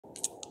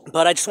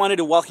But I just wanted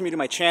to welcome you to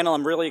my channel.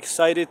 I'm really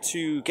excited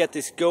to get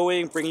this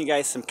going, bring you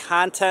guys some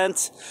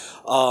content.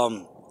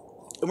 And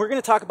we're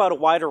going to talk about a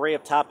wide array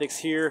of topics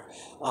here.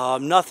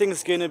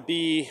 Nothing's going to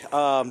be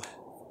out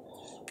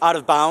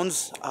of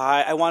bounds.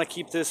 I want to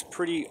keep this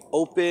pretty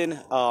open,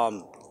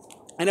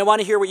 and I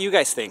want to hear what you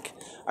guys think.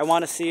 I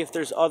want to see if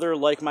there's other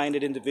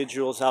like-minded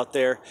individuals out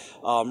there.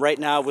 Right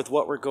now, with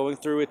what we're going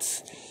through,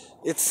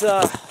 it's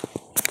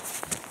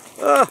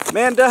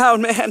man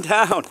down, man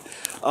down.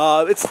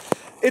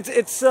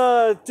 It's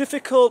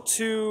difficult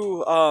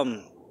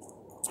to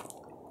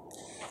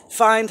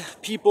find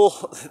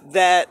people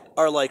that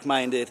are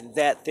like-minded,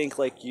 that think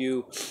like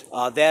you,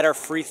 that are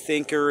free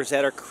thinkers,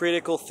 that are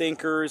critical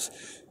thinkers,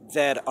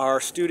 that are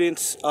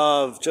students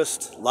of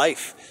just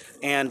life.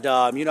 And,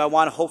 you know, I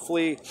want to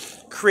hopefully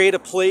create a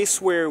place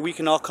where we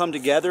can all come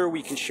together.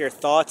 We can share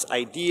thoughts,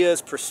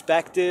 ideas,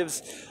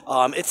 perspectives.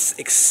 It's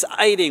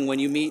exciting when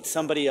you meet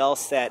somebody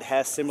else that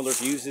has similar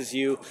views as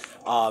you,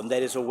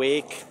 that is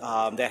awake,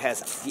 that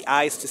has the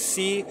eyes to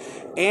see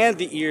and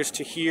the ears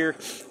to hear.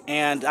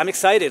 And I'm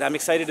excited. I'm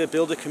excited to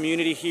build a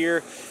community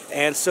here.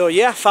 And so,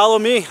 yeah, follow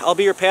me. I'll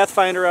be your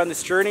pathfinder on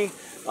this journey.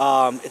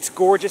 It's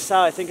gorgeous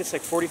out. I think it's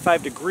like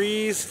 45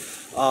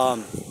 degrees.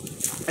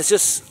 It's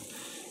just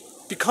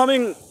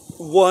becoming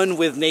one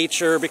with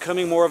nature,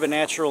 becoming more of a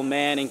natural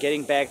man, and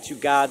getting back to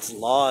God's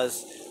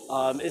laws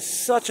is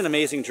such an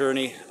amazing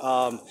journey.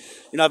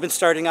 You know, I've been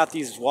starting out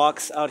these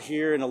walks out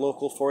here in a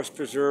local forest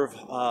preserve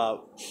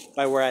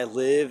by where I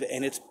live,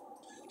 and it's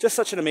just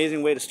such an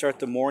amazing way to start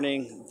the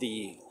morning.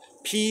 The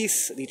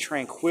peace, the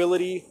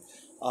tranquility,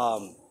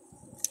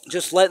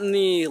 just letting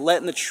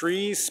the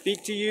trees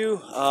speak to you,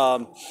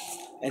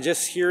 and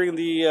just hearing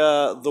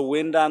the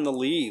wind on the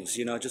leaves.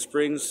 You know, it just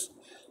brings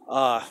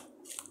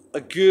a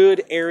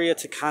good area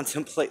to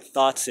contemplate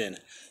thoughts in.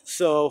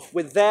 So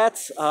with that,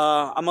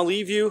 I'm gonna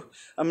leave you.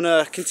 I'm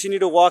gonna continue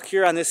to walk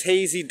here on this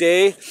hazy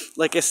day.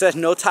 Like I said,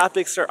 no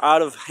topics are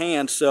out of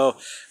hand. So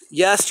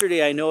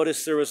yesterday I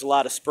noticed there was a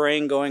lot of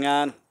spraying going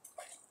on,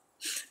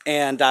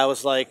 and I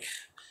was like,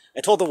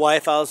 I told the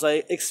wife, I was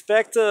like,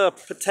 expect a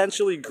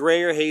potentially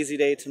gray or hazy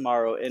day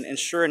tomorrow. And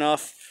sure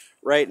enough,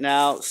 right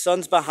now,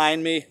 sun's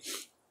behind me,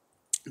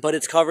 but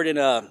it's covered in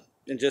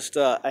just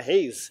a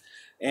haze.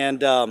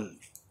 And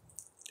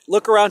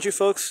look around you,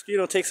 folks. You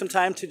know, take some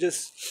time to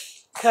just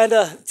kind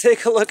of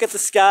take a look at the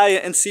sky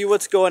and see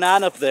what's going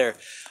on up there.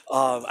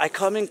 I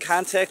come in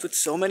contact with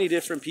so many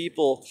different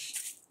people,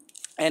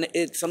 and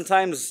it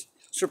sometimes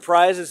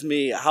surprises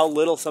me how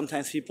little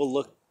sometimes people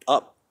look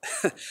up.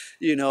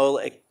 You know,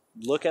 like,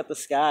 look at the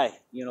sky.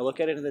 You know, look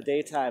at it in the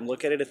daytime.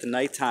 Look at it at the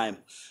nighttime.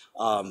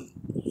 And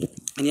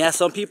yeah,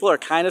 some people are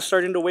kind of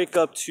starting to wake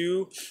up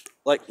too.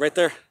 Like right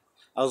there.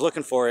 I was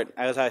looking for it.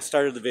 As I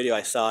started the video,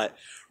 I saw it.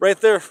 Right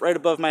there, right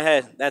above my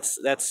head.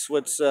 That's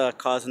what's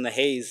causing the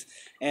haze.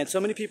 And so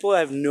many people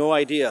have no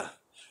idea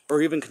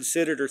or even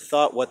considered or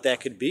thought what that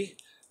could be.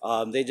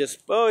 They just,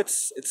 oh,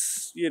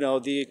 it's you know,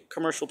 the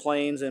commercial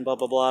planes and blah,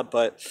 blah, blah.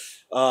 But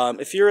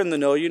if you're in the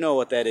know, you know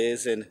what that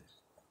is. And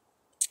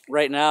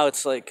right now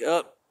it's like,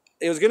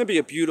 it was going to be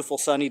a beautiful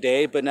sunny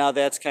day, but now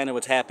that's kind of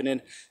what's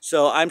happening.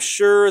 So I'm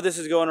sure this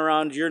is going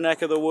around your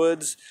neck of the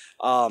woods.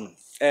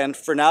 And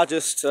for now,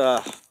 just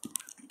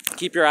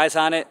keep your eyes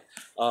on it.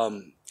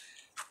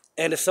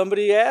 And if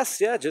somebody asks,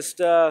 yeah,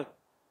 just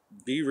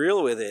be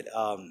real with it.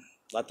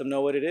 Let them know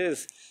what it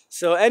is.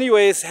 So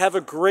anyways, have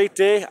a great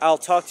day. I'll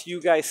talk to you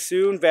guys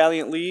soon.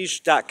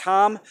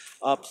 ValiantLiege.com.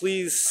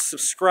 Please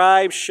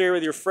subscribe, share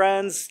with your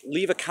friends,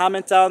 leave a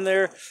comment down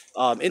there.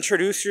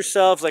 Introduce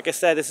yourselves. Like I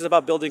said, this is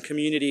about building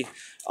community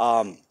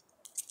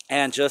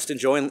and just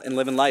enjoying and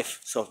living life.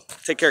 So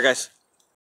take care, guys.